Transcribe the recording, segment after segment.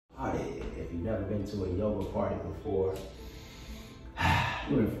you've never been to a yoga party before,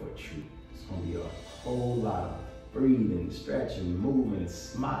 you're in for a treat. It's gonna be a whole lot of breathing, stretching, moving,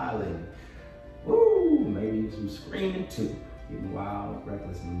 smiling. Woo! Maybe some screaming too. Getting wild,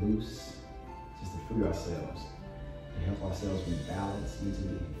 reckless, and loose, just to free ourselves, to help ourselves be balanced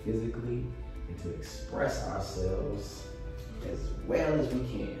mentally and physically, and to express ourselves as well as we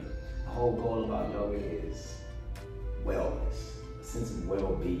can. The whole goal about yoga is wellness, a sense of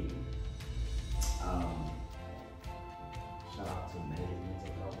well-being. Shout out to Mental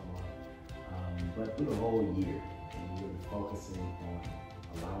Health Month. But through the whole year, and we're focusing on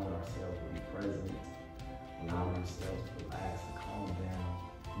allowing ourselves to be present, allowing ourselves to relax and calm down,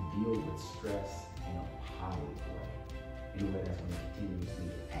 and deal with stress in a positive way. In a way that's going to continuously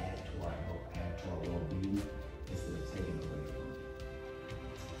add to our health, add to our well-being, instead of taking away from it.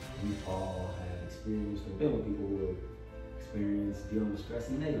 We all have experienced or been with people who have experienced dealing with stress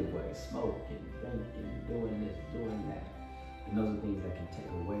in negative ways, smoking, drinking, doing this, doing that. And those are things that can take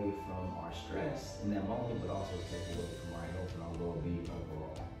away from our stress in that moment, but also take away from our health and our well-being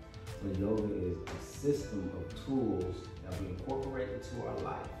overall. So yoga is a system of tools that we incorporate into our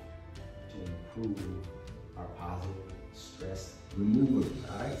life to improve our positive stress removal.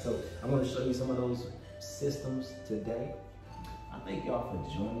 All right, so I'm going to show you some of those systems today. I thank y'all for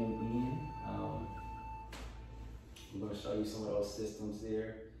joining in. I'm going to show you some of those systems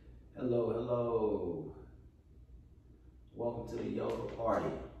here. Hello, hello. Welcome to the yoga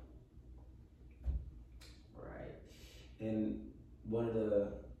party. All right. And one of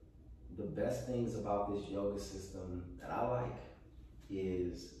the best things about this yoga system that I like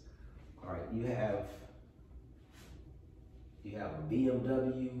is, all right, you have a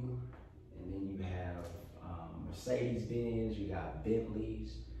BMW, and then you have Mercedes-Benz, you got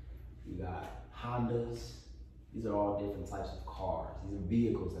Bentleys, you got Hondas. These are all different types of cars. These are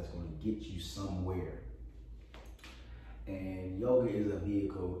vehicles that's going to get you somewhere. And yoga is a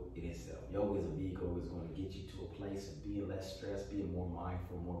vehicle in itself. Yoga is a vehicle that's going to get you to a place of being less stressed, being more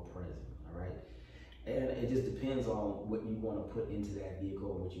mindful, more present, all right? And it just depends on what you want to put into that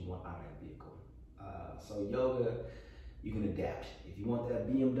vehicle and what you want out of that vehicle. So yoga, you can adapt. If you want that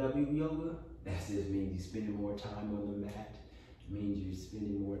BMW yoga, that just means you're spending more time on the mat. It means you're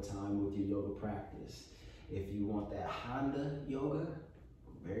spending more time with your yoga practice. If you want that Honda yoga,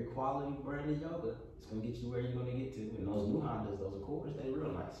 very quality brand of yoga, it's gonna get you where you're gonna get to. And those new Hondas, those Accords, they're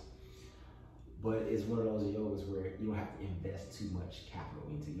real nice. But it's one of those yogas where you don't have to invest too much capital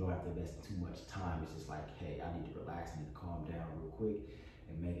into. You don't have to invest too much time. It's just like, hey, I need to relax, I need to calm down real quick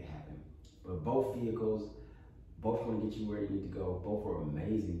and make it happen. But both vehicles, both gonna get you where you need to go. Both are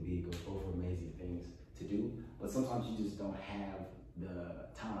amazing vehicles, both are amazing things to do. But sometimes you just don't have the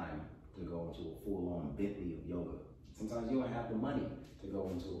time to go into a full-on Bentley of yoga. Sometimes you don't have the money to go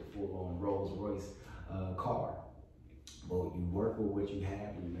into a full-on Rolls-Royce car. But you work with what you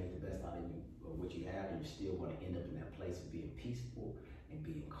have and you make the best out of what you have, and you're still going to end up in that place of being peaceful and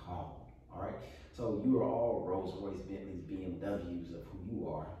being calm. All right? So you are all Rolls-Royce, Bentleys, BMWs of who you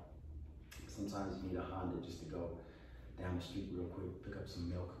are. Sometimes you need a Honda just to go down the street real quick, pick up some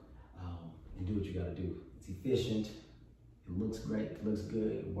milk, and do what you got to do. It's efficient. It looks great, it looks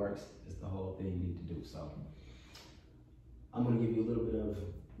good, it works. It's the whole thing you need to do. So I'm gonna give you a little bit of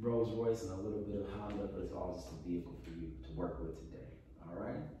Rolls Royce and a little bit of Honda, but it's all just a vehicle for you to work with today. All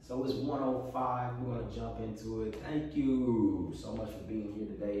right, so it's 1:05, we're gonna jump into it. Thank you so much for being here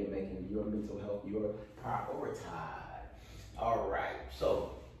today and making your mental health your priority. All right,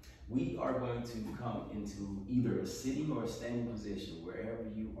 so we are going to come into either a sitting or a standing position, wherever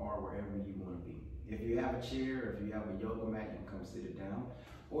you are, wherever you wanna be. If you have a chair, if you have a yoga mat, you can come sit it down.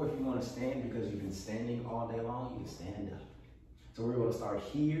 Or if you want to stand because you've been standing all day long, you can stand up. So we're going to start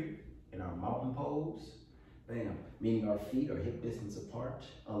here in our mountain pose. Bam. Meaning our feet are hip distance apart,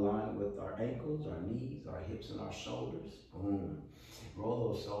 aligned with our ankles, our knees, our hips, and our shoulders. Boom.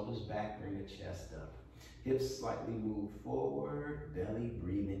 Roll those shoulders back, bring the chest up. Hips slightly move forward, belly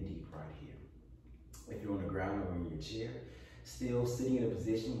breathing deep right here. If you're on the ground or in your chair, still sitting in a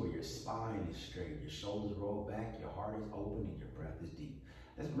position where your spine is straight, your shoulders roll back, your heart is open, and your breath is deep.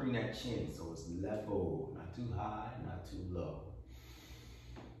 Let's bring that chin so it's level, not too high, not too low.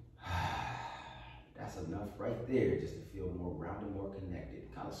 That's enough right there just to feel more rounded, more connected.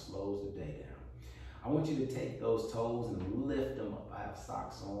 It kind of slows the day down. I want you to take those toes and lift them up. I have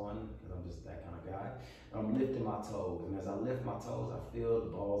socks on because I'm just that kind of guy. I'm lifting my toes, and as I lift my toes, I feel the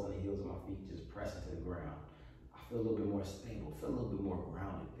balls and the heels of my feet just pressing to the ground. Feel a little bit more stable, feel a little bit more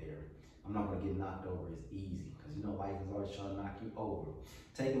grounded there. I'm not gonna get knocked over as easy because you know life is always trying to knock you over.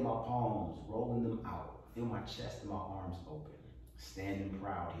 Taking my palms, rolling them out. Feel my chest and my arms open. Standing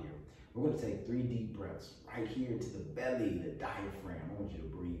proud here. We're going to take 3 deep breaths right here to the belly, the diaphragm. I want you to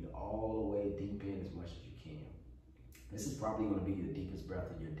breathe all the way deep in as much as you can. This is probably going to be the deepest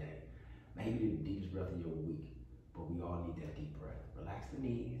breath of your day, maybe the deepest breath of your week, but we all need that deep breath. Relax the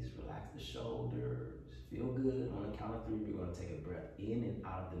knees, relax the shoulders, feel good. On the count of 3, we're going to take a breath in and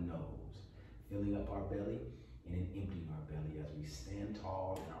out of the nose, filling up our belly and then emptying our belly as we stand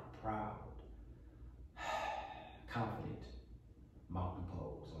tall and are proud, confident mountain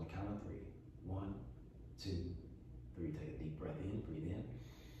pose. On the count of 3, 1, 2, 3. Take a deep breath in, breathe in,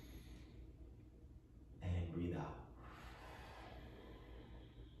 and breathe out.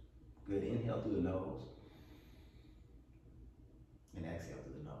 Good. Inhale through the nose and exhale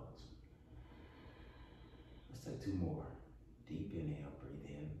through the nose. Let's take 2 more. Deep inhale, breathe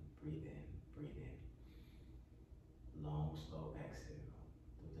in, breathe in, breathe in. Long, slow exhale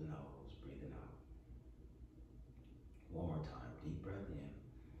through the nose, breathing out. One more time. Deep breath in.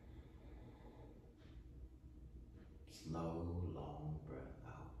 Slow, long breath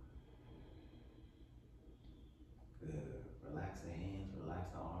out. Good. Relax the hands, relax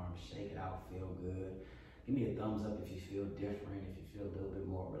the arms, shake it out, feel good. Give me a thumbs up if you feel different, if you feel a little bit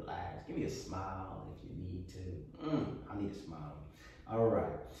more relaxed. Give me a smile if you need to. I need a smile. All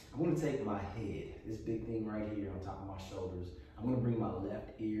right. I'm going to take my head, this big thing right here on top of my shoulders. I'm going to bring my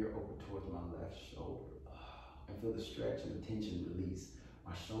left ear over towards my left shoulder. And feel the stretch and the tension release.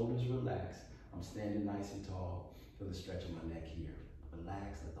 My shoulders relax. I'm standing nice and tall. Feel the stretch in my neck here.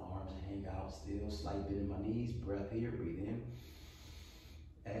 Relax, let the arms hang out still. Slight bend in my knees. Breath here, breathe in.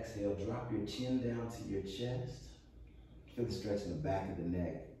 Exhale, drop your chin down to your chest. Feel the stretch in the back of the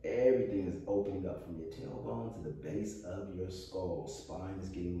neck. Everything is opening up from your tailbone to the base of your skull. Spine is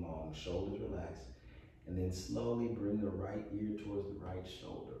getting long, shoulders relaxed. And then slowly bring the right ear towards the right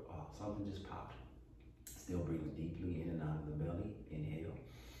shoulder. Oh, something just popped. Still breathing deeply in and out of the belly. Inhale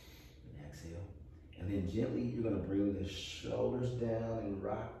and exhale. And then gently, you're going to bring the shoulders down and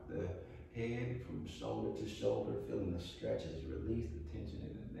rock the head from shoulder to shoulder, feeling the stretch as you release the tension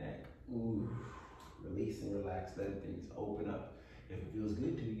in the neck. Ooh, release and relax, letting things open up. If it feels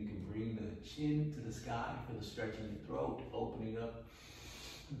good to you, you can bring the chin to the sky, feel the stretch in the throat, opening up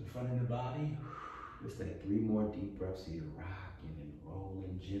to the front of the body. Let's take 3 more deep breaths here, rocking and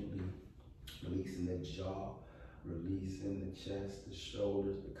rolling gently, releasing the jaw, releasing the chest, the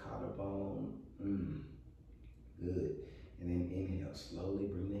shoulders, the collarbone. Good. And then inhale, slowly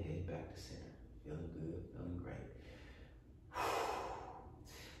bring the head back to center. Feeling good, feeling great.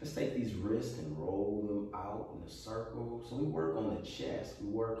 Let's take these wrists and roll them out in a circle. So we work on the chest, we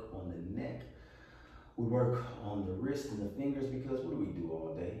work on the neck, we work on the wrist and the fingers, because what do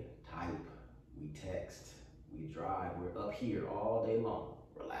all day? Type, we text, we drive, we're up here all day long.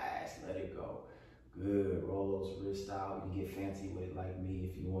 Relax, let it go. Good, roll those wrists out. You can get fancy with it like me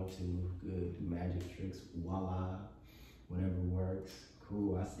if you want to. Good, do magic tricks, voila, whatever works.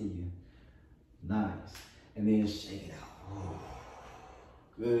 Cool, I see you. Nice. And then shake it out. Oh,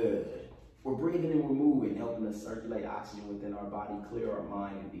 good. We're breathing and we're moving, helping us circulate oxygen within our body, clear our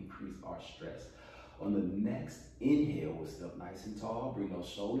mind, and decrease our stress. On the next inhale, we'll sit up nice and tall. Bring those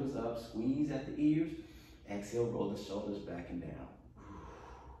shoulders up, squeeze at the ears. Exhale, roll the shoulders back and down.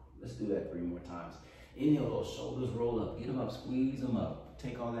 Let's do that 3 more times. Inhale, those shoulders roll up. Get them up, squeeze them up.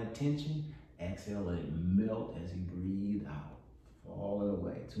 Take all that tension. Exhale, let it melt as you breathe out. Fall it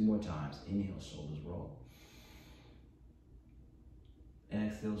away. 2 more times. Inhale, shoulders roll.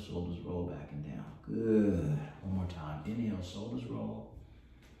 Exhale, shoulders roll back and down. Good. 1 more time. Inhale, shoulders roll.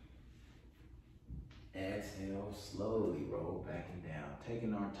 Exhale, slowly roll back and down.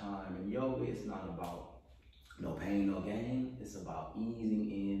 Taking our time. And yoga is not about no pain, no gain. It's about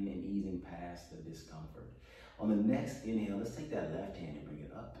easing in and easing past the discomfort. On the next inhale, let's take that left hand and bring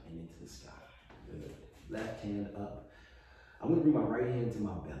it up and into the sky. Good. Left hand up. I'm going to bring my right hand to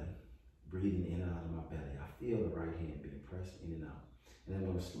my belly. Breathing in and out of my belly. I feel the right hand being pressed in and out. And I'm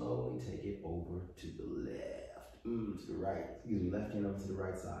going to slowly take it over to the left. To the right. Excuse me, left hand over to the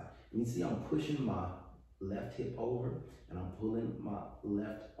right side. And you see I'm pushing my left hip over and I'm pulling my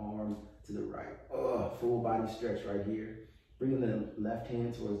left arm to the right. Full body stretch right here. Bringing the left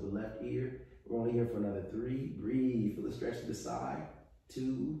hand towards the left ear. We're only here for another 3. Breathe. Feel the stretch to the side.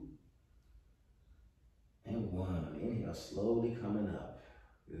 2 and 1. Inhale, slowly coming up.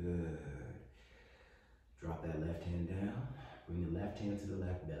 Good. Drop that left hand down. Bring the left hand to the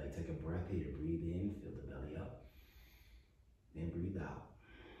left belly. Take a breath here. Breathe in, fill the belly up. Then breathe out.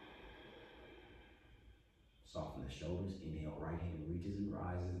 Soften the shoulders. Inhale, right hand reaches and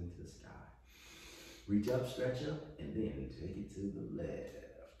rises into the sky. Reach up, stretch up, and then take it to the left.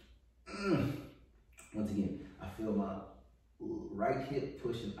 Once again, I feel my right hip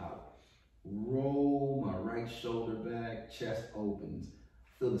pushing out. Roll my right shoulder back, chest opens.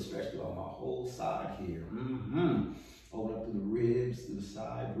 Feel the stretch throughout my whole side here. Open up through the ribs, through the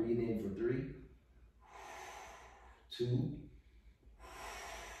side. Breathe in for 3, 2,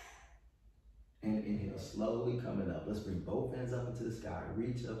 and inhale, slowly coming up. Let's bring both hands up into the sky.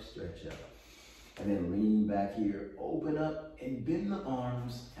 Reach up, stretch up. And then lean back here. Open up and bend the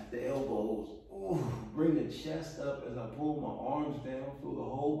arms at the elbows. Ooh, bring the chest up as I pull my arms down. Feel the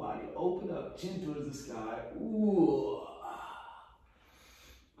whole body. Open up, chin towards the sky. Ooh.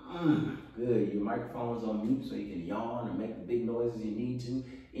 Good. Your microphone's on mute so you can yawn or make the big noises you need to.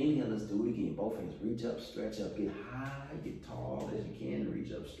 Inhale, let's do it again. Both hands reach up, stretch up. Get high, get tall as you can.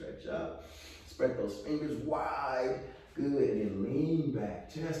 Reach up, stretch up. Spread those fingers wide. Good. And then lean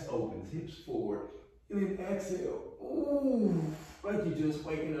back. Chest opens, hips forward. And then exhale. Ooh, like you're just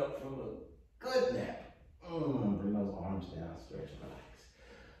waking up from a good nap. Bring those arms down, stretch, relax.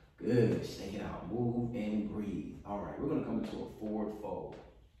 Good. Shake it out. Move and breathe. All right, we're going to come into a forward fold.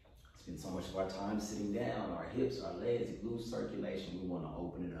 Spend so much of our time sitting down, our hips, our legs, lose circulation. We want to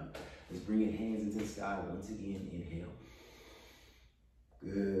open it up. Let's bring it hands into the sky. Once again, inhale.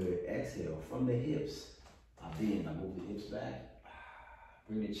 Good. Exhale from the hips. I bend. I move the hips back.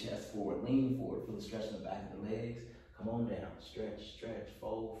 Bring the chest forward. Lean forward. Feel the stretch in the back of the legs. Come on down. Stretch, stretch.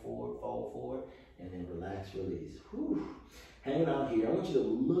 Fold forward, and then relax, release. Whew. Hanging out here. I want you to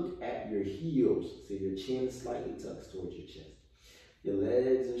look at your heels. So your chin slightly tucks towards your chest. Your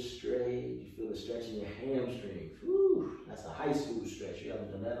legs are straight. You feel the stretch in your hamstrings. Whew. That's a high school stretch. You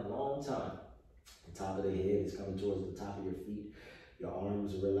haven't done that in a long time. The top of the head is coming towards the top of your feet. Your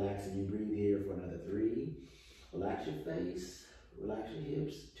arms are relaxing. You breathe here for another 3. Relax your face. Relax your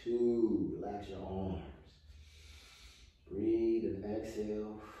hips. 2. Relax your arms. Breathe and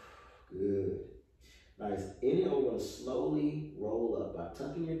exhale. Good. Nice. Inhale, we're going to slowly roll up by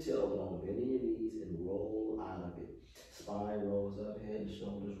tucking your tailbone, bending your knees, and roll out of it. Spine rolls up, head and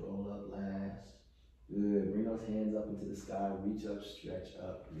shoulders roll up last. Good. Bring those hands up into the sky. Reach up, stretch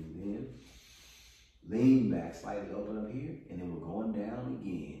up, breathe in. Lean back, slightly open up here, and then we're going down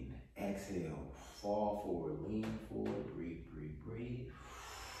again. Exhale, fall forward, lean forward, breathe, breathe, breathe.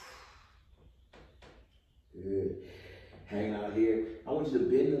 Good. Hanging out here. I want you to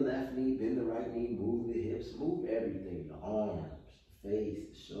bend the left knee, bend the right knee, move the hips, move everything, the arms, the face,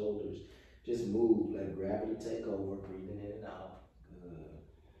 the shoulders. Just move, let gravity take over, breathing in and out.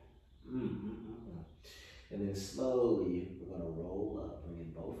 Good. And then slowly, we're going to roll up,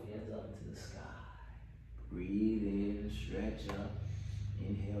 bringing both hands up into the sky. Breathe in, stretch up.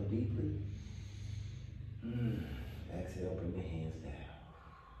 Inhale deeply. Exhale, bring the hands down.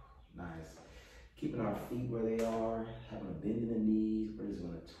 Nice. Keeping our feet where they are, having a bend in the knees. We're just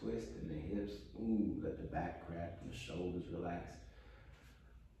going to twist in the hips. Let the back crack and the shoulders relax.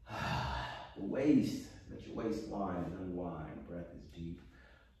 The waist, let your waist wind and unwind. Breath is deep.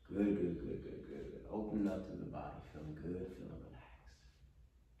 Good, good, good, good, good, good. Opening up to the body, feeling good, feeling relaxed.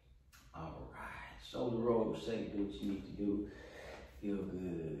 All right, shoulder roll, shake, do what you need to do. Feel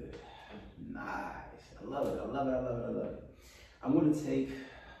good. Nice. I love it, I love it, I love it, I love it. I'm going to take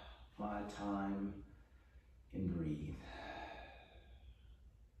my time and breathe.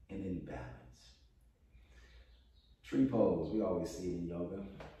 And then balance. Tree pose, we always see it in yoga.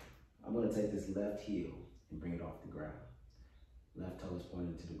 I'm going to take this left heel and bring it off the ground. Left toe is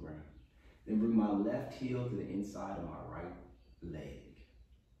pointed to the ground. Then bring my left heel to the inside of my right leg.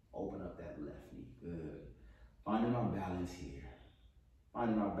 Open up that left knee. Good. Finding our balance here.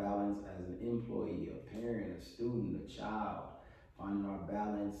 Finding our balance as an employee, a parent, a student, a child. Finding our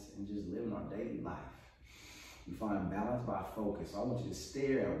balance and just living our daily life. You find balance by focus. So I want you to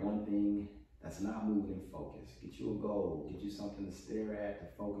stare at one thing that's not moving in focus. Get you a goal. Get you something to stare at,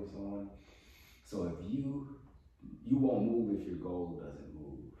 to focus on. So if you won't move if your goal doesn't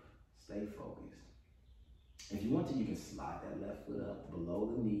move. Stay focused. If you want to, you can slide that left foot up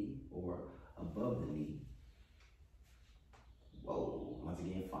below the knee or above the knee. Whoa. Once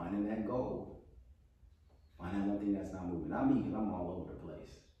again, finding that goal. Find that one thing that's not moving. Not me, because I'm all over the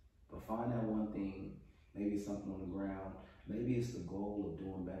place. But find that one thing. Maybe it's something on the ground. Maybe it's the goal of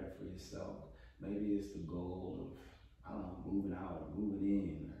doing better for yourself. Maybe it's the goal of, I don't know, moving out or moving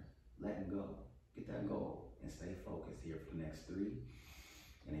in or letting go. Get that goal and stay focused here for the next 3.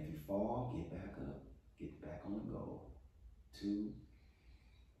 And if you fall, get back up. Get back on the goal. 2.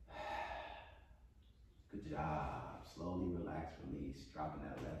 Good job. Slowly relax, release. Dropping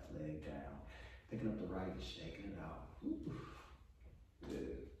that left leg down. Picking up the right and shaking it out. Ooh.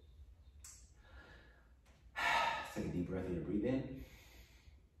 Good. Take a deep breath here. Breathe in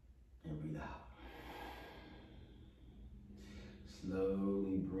and breathe out.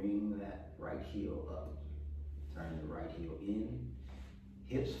 that right heel up. Turn the right heel in,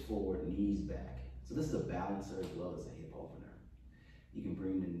 hips forward, knees back. So this is a balancer as well as a hip opener. You can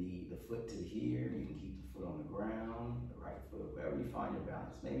bring the foot to here. You can keep the foot on the ground, the right foot, wherever you find your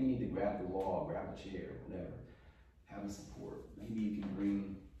balance. Maybe you need to grab the wall, grab a chair, whatever. Have a support. Maybe you can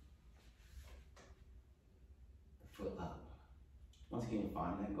bring the foot up. Once again,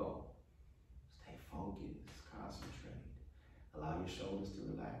 find that goal. Stay focused, concentrate. Allow your shoulders to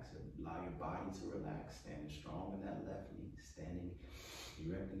relax. Allow your body to relax. Standing strong in that left knee. Standing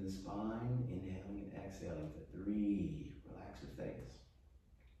erect in the spine. Inhaling and exhaling for 3. Relax your face.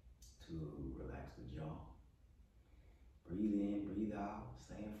 2. Relax the jaw. Breathe in, breathe out.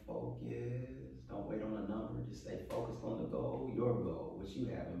 Staying focused. Don't wait on a number. Just stay focused on the goal, your goal, what you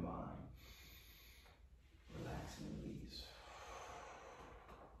have in mind. Relax and release.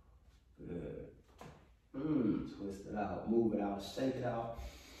 Good. Twist it out, move it out, shake it out,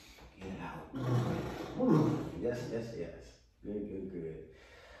 get it out. Yes, yes, yes. Good, good, good.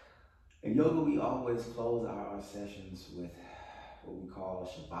 In yoga, we always close our sessions with what we call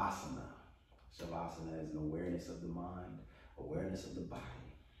Shavasana. Shavasana is an awareness of the mind, awareness of the body.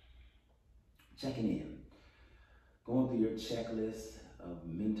 Checking in, going through your checklist of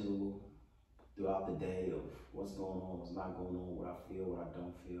mental throughout the day of what's going on, what's not going on, what I feel, what I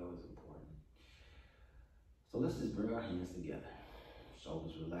don't feel is important. So let's just bring our hands together.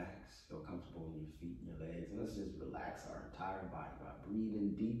 Shoulders relax, feel comfortable in your feet and your legs. And let's just relax our entire body by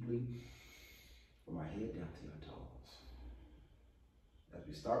breathing deeply from our head down to our toes. As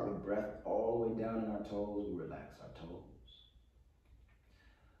we start with breath all the way down in our toes, we relax our toes.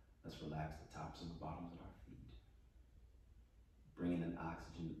 Let's relax the tops and the bottoms of our feet. Bringing in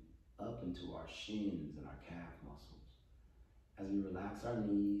oxygen up into our shins and our calf muscles. As we relax our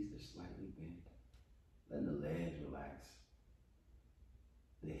knees, they're slightly bent. Letting the legs relax.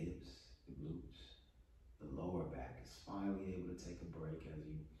 The hips, the glutes, the lower back is finally able to take a break as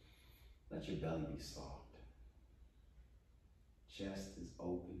you let your belly be soft. Chest is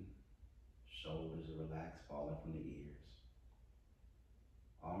open. Shoulders are relaxed, falling from the ears.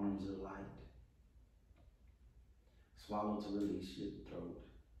 Arms are light. Swallow to release your throat.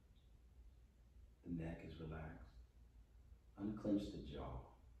 The neck is relaxed. Unclench the jaw.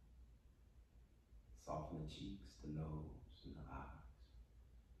 Soften the cheeks, the nose, and the eyes.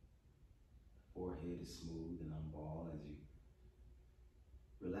 The forehead is smooth and unball as you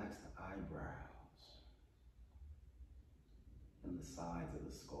relax the eyebrows and the sides of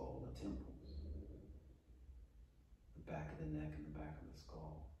the skull, the temples, the back of the neck and the back of the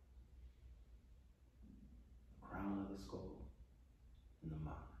skull, the crown of the skull, and the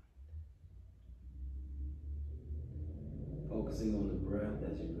mind. Focusing on the breath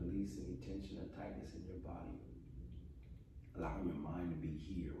as you release any tension or tightness in your body. Allowing your mind to be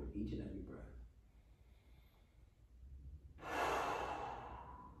here with each and every breath.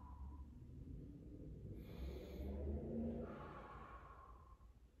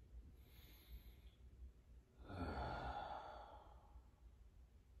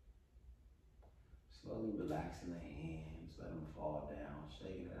 Slowly relaxing the hands, let them fall down,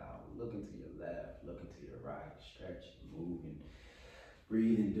 shaking it out. Looking to your left, looking to your right, stretching, moving,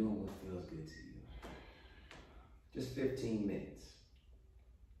 breathing, doing what feels good to you. Just 15 minutes.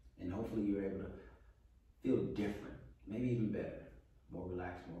 And hopefully you're able to feel different, maybe even better, more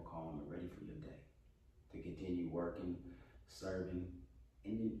relaxed, more calm, and ready for your day. To continue working, serving,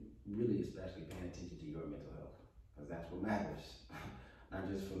 and really especially paying attention to your mental health. Because that's what matters. Not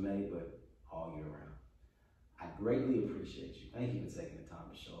just for me, but all year round. I greatly appreciate you. Thank you for taking the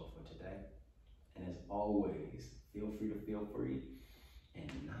time to show up for today. And as always, feel free to feel free. And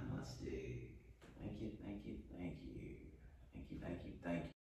namaste. Thank you, thank you, thank you. Thank you, thank you, thank you.